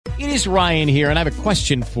It is Ryan here, and I have a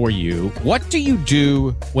question for you. What do you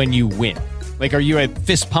do when you win? Like, are you a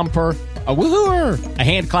fist pumper, a woohooer, a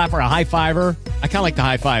hand clapper, a high fiver? I kind of like the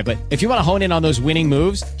high five, but if you want to hone in on those winning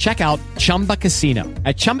moves, check out Chumba Casino.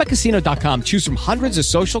 At ChumbaCasino.com, choose from hundreds of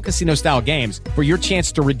social casino-style games for your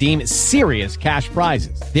chance to redeem serious cash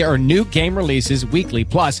prizes. There are new game releases weekly,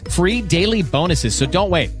 plus free daily bonuses. So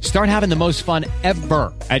don't wait. Start having the most fun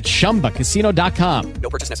ever at ChumbaCasino.com.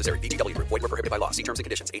 No purchase necessary. VGW. Void where prohibited by law. See terms and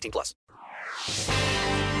conditions. 18+.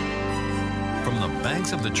 From the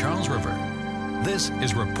banks of the Charles River, this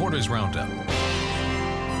is Reporters Roundup.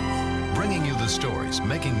 Bringing you the stories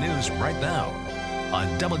making news right now on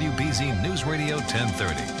WBZ News Radio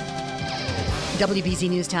 1030. WBZ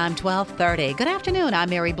News Time, 12:30. Good afternoon. I'm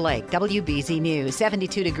Mary Blake, WBZ News.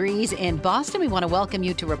 72 degrees in Boston. We want to welcome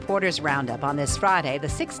you to Reporters Roundup on this Friday, the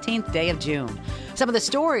 16th day of June. Some of the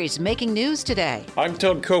stories making news today. I'm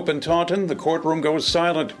Tug Cope in Taunton. The courtroom goes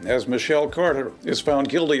silent as Michelle Carter is found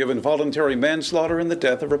guilty of involuntary manslaughter in the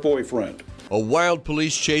death of her boyfriend. A wild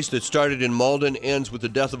police chase that started in Malden ends with the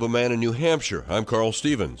death of a man in New Hampshire. I'm Carl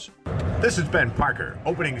Stevens. This is Ben Parker,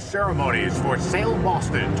 opening ceremonies for Sail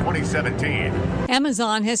Boston 2017.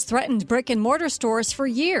 Amazon has threatened brick and mortar stores for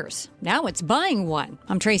years. Now it's buying one.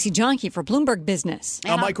 I'm Tracy Jonke for Bloomberg Business.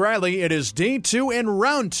 I'm Mike Riley. It is day 2 and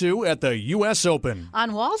round 2 at the U.S. Open.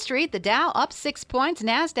 On Wall Street, the Dow up 6 points,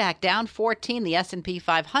 NASDAQ down 14, the S&P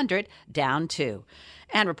 500 down 2.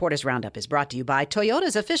 And Reporters Roundup is brought to you by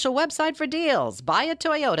Toyota's official website for deals,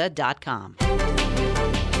 buyatoyota.com.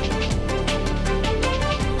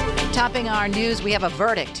 Topping our news, we have a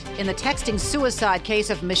verdict in the texting suicide case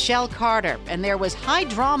of Michelle Carter. And there was high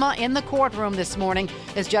drama in the courtroom this morning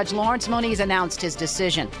as Judge Lawrence Moniz announced his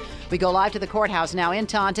decision. We go live to the courthouse now in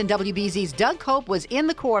Taunton. WBZ's Doug Cope was in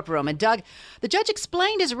the courtroom. And Doug, the judge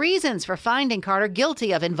explained his reasons for finding Carter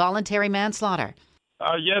guilty of involuntary manslaughter.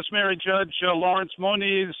 Yes, Mary. Judge Lawrence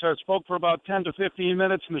Moniz spoke for about 10 to 15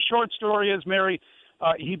 minutes. And the short story is, Mary,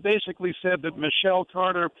 he basically said that Michelle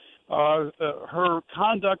Carter, her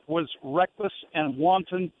conduct was reckless and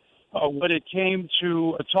wanton when it came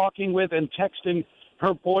to talking with and texting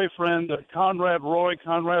her boyfriend, Conrad Roy.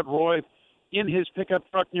 Conrad Roy, in his pickup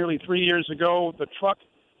truck nearly 3 years ago, the truck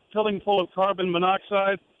filling full of carbon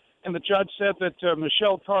monoxide. And the judge said that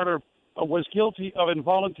Michelle Carter was guilty of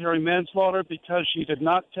involuntary manslaughter because she did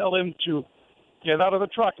not tell him to get out of the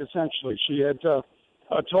truck, essentially. She had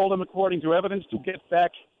told him, according to evidence, to get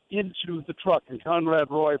back into the truck. And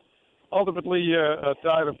Conrad Roy ultimately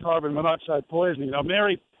died of carbon monoxide poisoning. Now,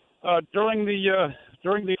 Mary, during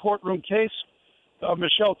the courtroom case,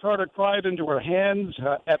 Michelle Carter cried into her hands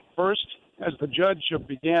at first as the judge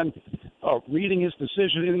began reading his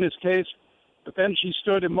decision in this case. But then she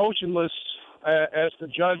stood emotionless as the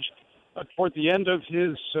judge, toward the end of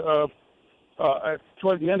his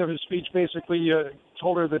speech, basically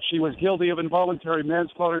told her that she was guilty of involuntary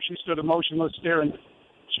manslaughter. She stood emotionless, staring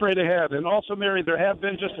straight ahead. And also, Mary, there have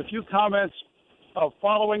been just a few comments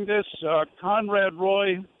following this. Conrad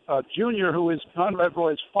Roy Jr., who is Conrad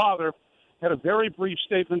Roy's father, had a very brief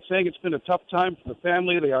statement saying it's been a tough time for the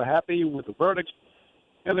family. They are happy with the verdict,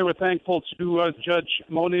 and they were thankful to Judge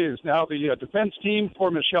Moniz. Now, the defense team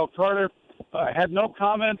for Michelle Carter had no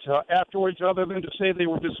comment afterwards other than to say they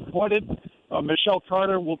were disappointed. Michelle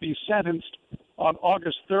Carter will be sentenced on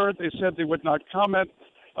August 3rd. They said they would not comment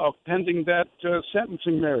pending that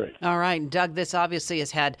sentencing, Mary. All right, Doug, this obviously has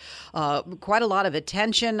had quite a lot of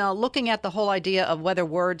attention, looking at the whole idea of whether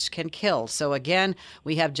words can kill. So again,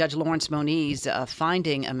 we have Judge Lawrence Moniz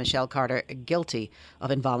finding Michelle Carter guilty of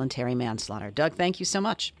involuntary manslaughter. Doug, thank you so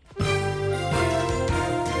much.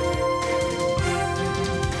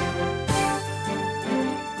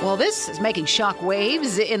 Well, this is making shock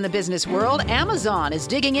waves in the business world. Amazon is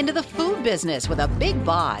digging into the food business with a big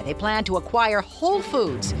buy. They plan to acquire Whole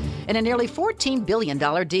Foods in a nearly $14 billion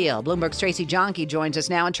deal. Bloomberg's Tracy Jonke joins us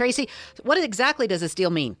now. And Tracy, what exactly does this deal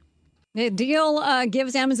mean? The deal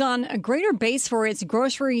gives Amazon a greater base for its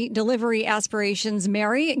grocery delivery aspirations.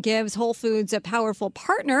 Mary gives Whole Foods a powerful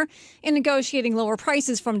partner in negotiating lower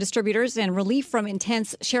prices from distributors and relief from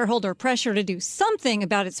intense shareholder pressure to do something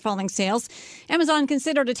about its falling sales. Amazon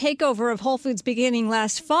considered a takeover of Whole Foods beginning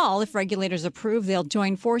last fall. If regulators approve, they'll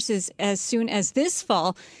join forces as soon as this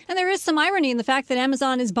fall. And there is some irony in the fact that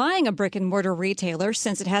Amazon is buying a brick-and-mortar retailer,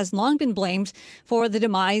 since it has long been blamed for the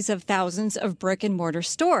demise of thousands of brick-and-mortar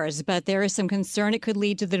stores. But there is some concern it could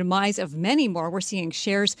lead to the demise of many more. We're seeing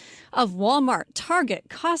shares of Walmart, Target,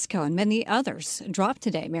 Costco, and many others drop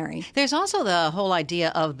today, Mary. There's also the whole idea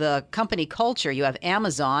of the company culture. You have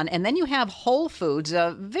Amazon, and then you have Whole Foods.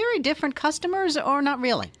 Very different customers, or not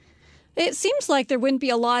really? It seems like there wouldn't be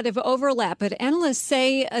a lot of overlap, but analysts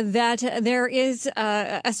say that there is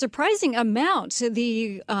a surprising amount.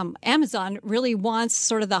 The Amazon really wants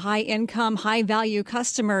sort of the high-income, high-value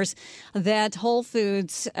customers that Whole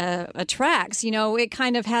Foods attracts. You know, it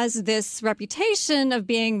kind of has this reputation of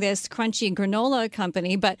being this crunchy granola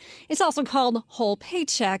company, but it's also called Whole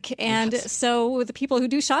Paycheck. And so the people who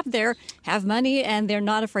do shop there have money, and they're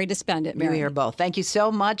not afraid to spend it, Mary. We are both. Thank you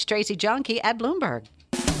so much, Tracy Junkie at Bloomberg.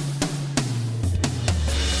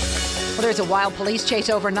 Well, there's a wild police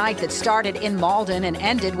chase overnight that started in Malden and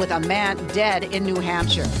ended with a man dead in New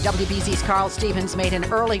Hampshire. WBZ's Carl Stevens made an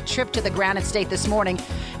early trip to the Granite State this morning,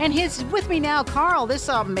 and he's with me now. Carl, this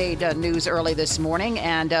made news early this morning,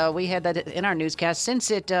 and we had that in our newscast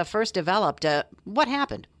since it first developed. What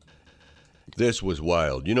happened? This was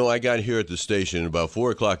wild. You know, I got here at the station about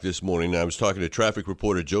 4 o'clock this morning, and I was talking to traffic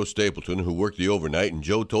reporter Joe Stapleton, who worked the overnight, and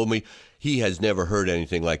Joe told me he has never heard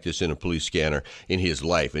anything like this in a police scanner in his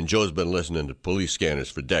life, and Joe's been listening to police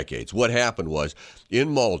scanners for decades. What happened was, in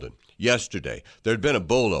Malden, yesterday, there had been a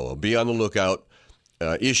BOLO, a be on the lookout,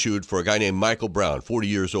 issued for a guy named Michael Brown, 40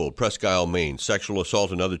 years old, Presque Isle, Maine, sexual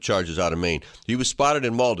assault and other charges out of Maine. He was spotted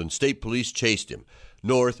in Malden. State police chased him.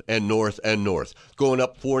 North and north and north, going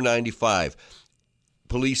up 495.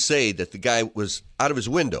 Police say that the guy was out of his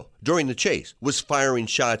window during the chase, was firing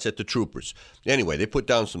shots at the troopers. Anyway, they put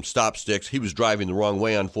down some stop sticks. He was driving the wrong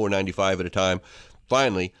way on 495 at a time.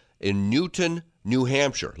 Finally, in Newton, New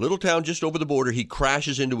Hampshire, little town just over the border, he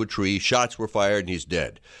crashes into a tree. Shots were fired, and he's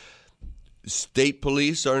dead. State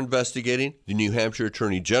police are investigating. The New Hampshire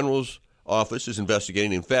Attorney General's office is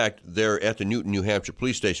investigating. In fact, they're at the Newton, New Hampshire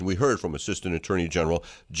Police Station. We heard from Assistant Attorney General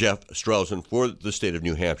Jeff Strelzin for the state of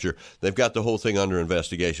New Hampshire. They've got the whole thing under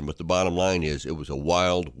investigation, but the bottom line is it was a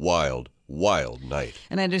wild, wild, wild night.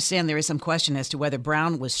 And I understand there is some question as to whether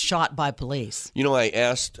Brown was shot by police. You know, I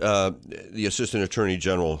asked the Assistant Attorney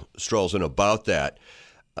General Strelzin about that,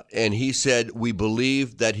 and he said, we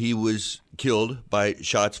believe that he was killed by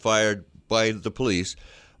shots fired by the police,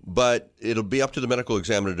 but it'll be up to the medical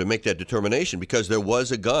examiner to make that determination because there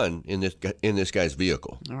was a gun in this guy's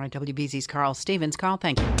vehicle. All right, WBZ's Carl Stevens. Carl,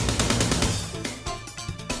 thank you.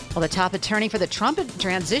 Well, the top attorney for the Trump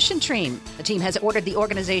transition team has ordered the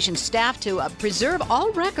organization's staff to preserve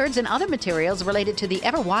all records and other materials related to the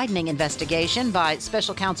ever-widening investigation by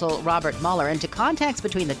special counsel Robert Mueller into contacts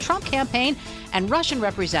between the Trump campaign and Russian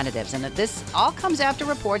representatives, and that this all comes after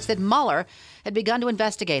reports that Mueller had begun to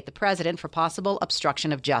investigate the president for possible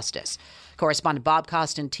obstruction of justice. Correspondent Bob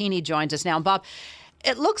Costantini joins us now. Bob,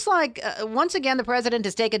 it looks like, once again, the president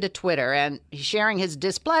has taken to Twitter and he's sharing his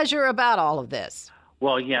displeasure about all of this.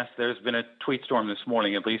 Well, yes, there's been a tweet storm this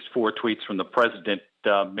morning, at least 4 tweets from the president,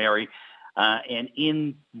 Mary. And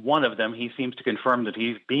in one of them, he seems to confirm that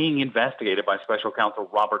he's being investigated by special counsel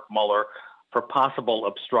Robert Mueller for possible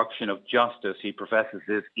obstruction of justice. He professes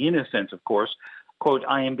his innocence, of course. Quote,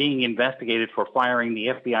 I am being investigated for firing the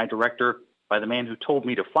FBI director by the man who told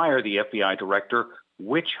me to fire the FBI director.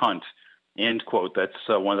 Witch hunt, end quote. That's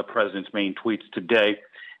one of the president's main tweets today.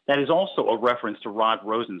 That is also a reference to Rod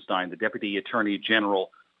Rosenstein, the deputy attorney general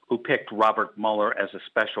who picked Robert Mueller as a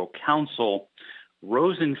special counsel.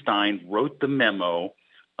 Rosenstein wrote the memo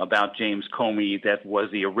about James Comey that was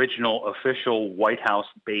the original official White House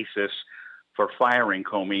basis for firing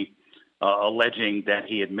Comey, alleging that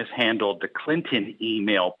he had mishandled the Clinton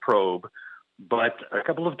email probe. But a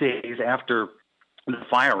couple of days after the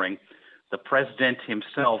firing, the president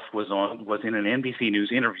himself was in an NBC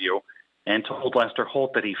News interview and told Lester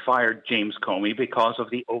Holt that he fired James Comey because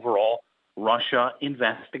of the overall Russia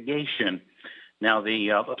investigation. Now, the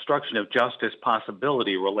obstruction of justice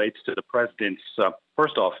possibility relates to the president's,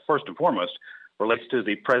 first and foremost, relates to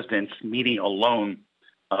the president's meeting alone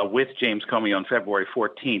with James Comey on February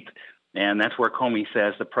 14th. And that's where Comey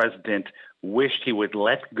says the president wished he would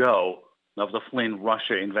let go of the Flynn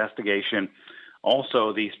Russia investigation.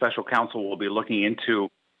 Also, the special counsel will be looking into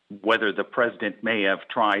whether the president may have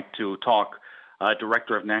tried to talk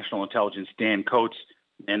Director of National Intelligence Dan Coats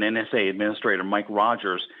and NSA Administrator Mike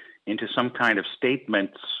Rogers into some kind of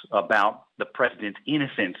statements about the president's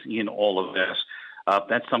innocence in all of this.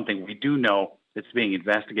 That's something we do know that's being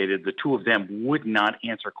investigated. The two of them would not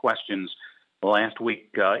answer questions last week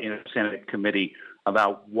in a Senate committee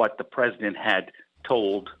about what the president had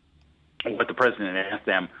told, what the president asked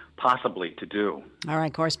them possibly to do. All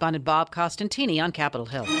right, correspondent Bob Costantini on Capitol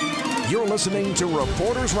Hill. You're listening to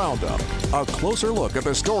Reporters Roundup, a closer look at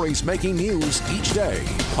the stories making news each day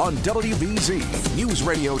on WBZ News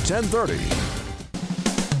Radio 1030.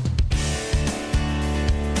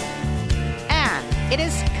 It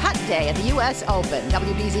is cut day at the U.S. Open.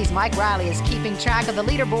 WBZ's Mike Riley is keeping track of the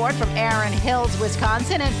leaderboard from Erin Hills,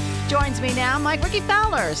 Wisconsin, and joins me now. Mike, Ricky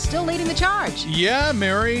Fowler still leading the charge. Yeah,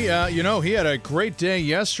 Mary, he had a great day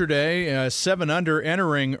yesterday, 7 under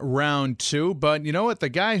entering round 2. But you know what? The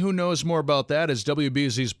guy who knows more about that is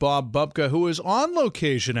WBZ's Bob Bubka, who is on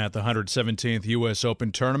location at the 117th U.S.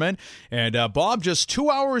 Open tournament. And Bob, just 2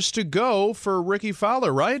 hours to go for Ricky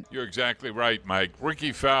Fowler, right? You're exactly right, Mike.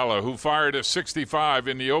 Ricky Fowler, who fired a 65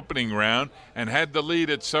 in the opening round and had the lead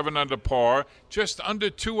at 7 under par just under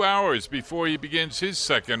 2 hours before he begins his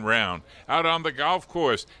second round. Out on the golf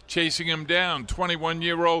course, chasing him down,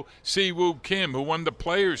 21-year-old Siwoo Kim, who won the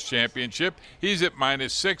Players' Championship. He's at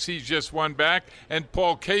 -6. He's just one back. And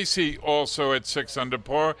Paul Casey also at 6 under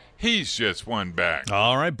par. He's just one back.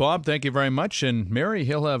 All right, Bob, thank you very much. And Mary,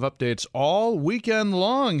 he'll have updates all weekend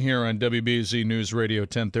long here on WBZ News Radio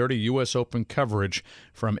 1030, U.S. Open coverage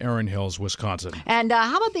from Erin Hills, Wisconsin. And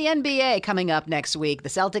how about the NBA coming up next week? The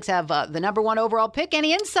Celtics have the number 1 overall pick.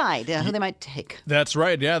 Any insight who they might take? That's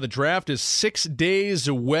right. Yeah, the draft is 6 days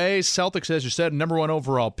away. Celtics, as you said, number 1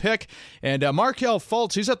 overall pick. And Markelle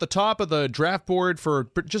Fultz, he's at the top of the draft board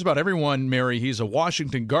for just about everyone, Mary. He's a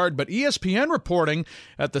Washington guard. But ESPN reporting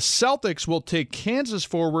that the Celtics will take Kansas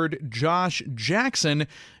forward Josh Jackson.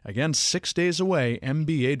 Again, 6 days away,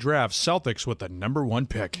 NBA draft. Celtics with the number 1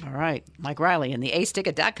 pick. All right. Mike Riley in the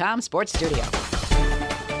aceticket.com sports studio.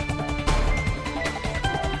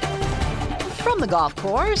 From the golf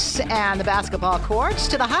course and the basketball courts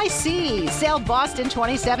to the high seas, Sail Boston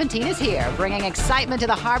 2017 is here, bringing excitement to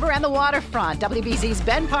the harbor and the waterfront. WBZ's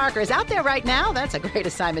Ben Parker is out there right now. That's a great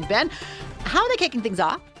assignment, Ben. How are they kicking things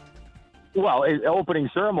off? Well, opening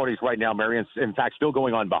ceremonies right now, Mary, in fact, still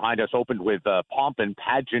going on behind us, opened with pomp and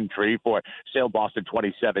pageantry for Sail Boston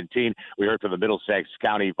 2017. We heard from the Middlesex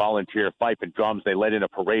County Volunteer Fife and Drums. They led in a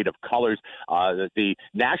parade of colors. The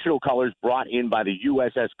national colors brought in by the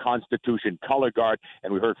USS Constitution Color Guard,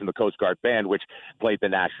 and we heard from the Coast Guard Band, which played the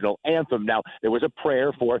national anthem. Now, there was a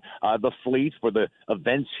prayer for the fleet for the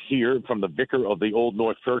events here from the vicar of the Old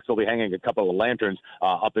North Church. They'll be hanging a couple of lanterns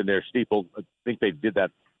up in their steeple. I think they did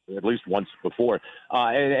that at least once before.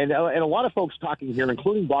 And a lot of folks talking here,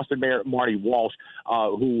 including Boston Mayor Marty Walsh,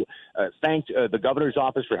 who thanked the governor's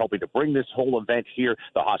office for helping to bring this whole event here,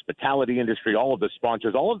 the hospitality industry, all of the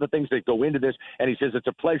sponsors, all of the things that go into this. And he says it's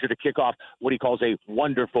a pleasure to kick off what he calls a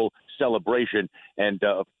wonderful celebration. And,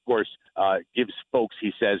 of course, gives folks,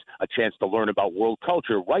 he says, a chance to learn about world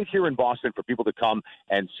culture right here in Boston for people to come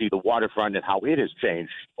and see the waterfront and how it has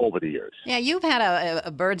changed over the years. Yeah, you've had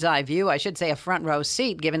a bird's eye view, I should say a front row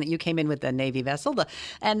seat, given that you came in with the Navy vessel.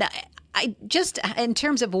 And I just, in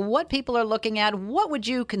terms of what people are looking at, what would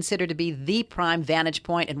you consider to be the prime vantage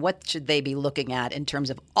point, and what should they be looking at in terms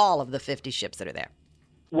of all of the 50 ships that are there?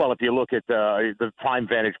 Well, if you look at the prime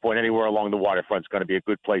vantage point anywhere along the waterfront, is going to be a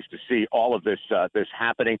good place to see all of this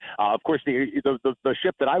happening. Of course, the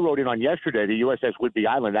ship that I rode in on yesterday, the USS Whidbey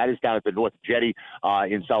Island, that is down at the North Jetty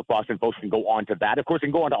in South Boston. Folks can go on to that. Of course, they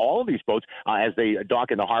can go on to all of these boats as they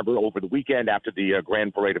dock in the harbor over the weekend after the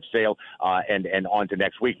Grand Parade of Sail and on to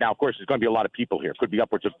next week. Now, of course, there's going to be a lot of people here. It could be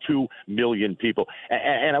upwards of 2 million people.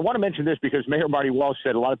 And I want to mention this because Mayor Marty Walsh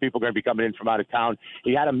said a lot of people are going to be coming in from out of town.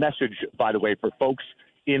 He had a message, by the way, for folks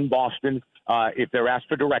in Boston, if they're asked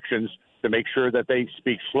for directions, to make sure that they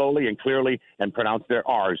speak slowly and clearly and pronounce their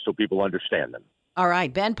R's so people understand them. All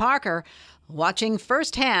right, Ben Parker watching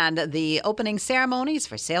firsthand the opening ceremonies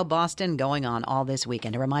for Sail Boston going on all this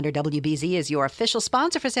weekend. A reminder, WBZ is your official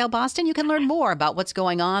sponsor for Sail Boston. You can learn more about what's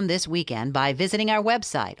going on this weekend by visiting our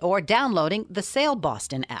website or downloading the Sail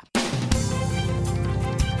Boston app.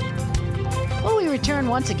 Well, we return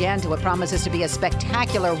once again to what promises to be a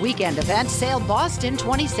spectacular weekend event, Sail Boston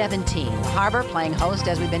 2017. The harbor playing host,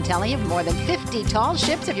 as we've been telling you, more than 50 tall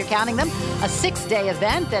ships, if you're counting them. A 6-day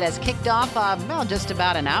event that has kicked off, just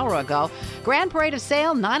about an hour ago. Grand Parade of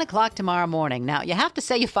Sail, 9 o'clock tomorrow morning. Now, you have to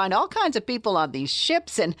say you find all kinds of people on these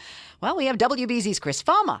ships, and, well, we have WBZ's Chris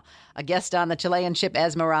Fama, a guest on the Chilean ship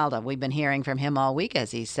Esmeralda. We've been hearing from him all week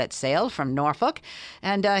as he set sail from Norfolk.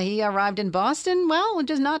 And he arrived in Boston, well,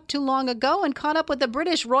 just not too long ago, and caught up with the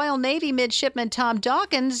British Royal Navy midshipman Tom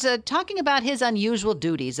Dawkins, talking about his unusual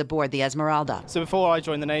duties aboard the Esmeralda. So before I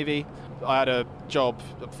joined the Navy, I had a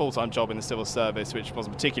full-time job in the civil service, which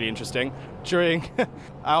wasn't particularly interesting. During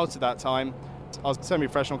out of that time, I was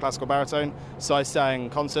semi-professional classical baritone, so I sang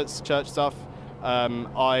concerts, church stuff.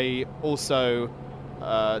 I also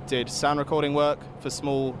did sound recording work for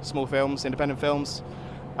small films, independent films,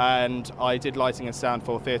 and I did lighting and sound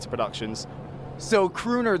for theatre productions. So,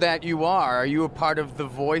 crooner that you are you a part of the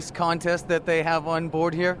voice contest that they have on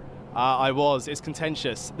board here? I was. It's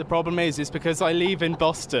contentious. The problem is because I leave in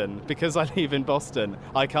Boston.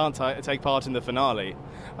 I can't take part in the finale.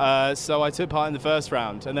 So I took part in the first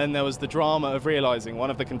round, and then there was the drama of realising one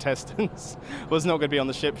of the contestants was not going to be on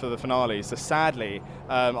the ship for the finale. So sadly,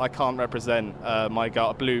 I can't represent my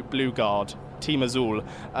blue guard, Team Azul,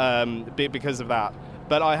 because of that.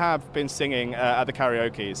 But I have been singing at the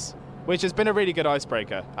karaokes, which has been a really good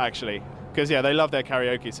icebreaker, actually. Because, they love their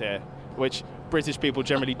karaokes here, which British people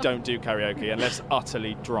generally don't do karaoke unless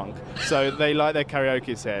utterly drunk. So they like their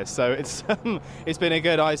karaokes here. So it's been a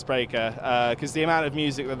good icebreaker because the amount of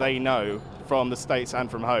music that they know from the States and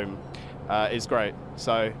from home is great.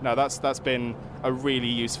 So, no, that's been a really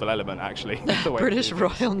useful element, actually. British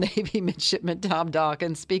Royal Navy Midshipman Tom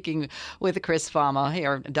Dawkins speaking with Chris Fama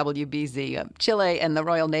here at WBZ. Chile and the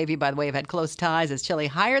Royal Navy, by the way, have had close ties as Chile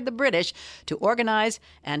hired the British to organize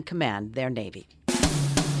and command their Navy.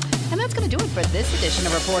 And that's going to do it for this edition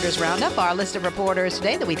of Reporters Roundup. Our list of reporters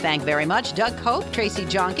today that we thank very much: Doug Cope, Tracy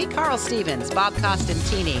Jonke, Carl Stevens, Bob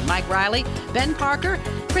Costantini, Mike Riley, Ben Parker,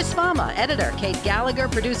 Chris Fama, editor Kate Gallagher,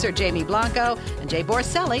 producer Jamie Blanco, and Jay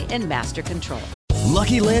Borselli in Master Control.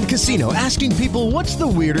 Lucky Land Casino, asking people, what's the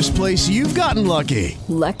weirdest place you've gotten lucky?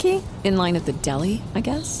 Lucky? In line at the deli, I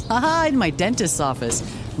guess? Aha, in my dentist's office.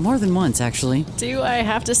 More than once, actually. Do I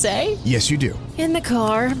have to say? Yes, you do. In the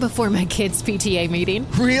car before my kids' PTA meeting.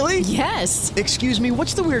 Really? Yes. Excuse me,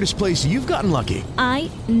 what's the weirdest place you've gotten lucky? I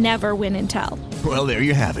never win and tell. Well, there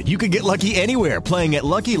you have it. You can get lucky anywhere, playing at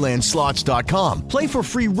LuckyLandSlots.com. Play for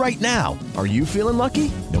free right now. Are you feeling lucky?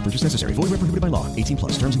 No purchase necessary. Void where prohibited by law. 18+.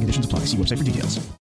 Terms and conditions apply. See website for details.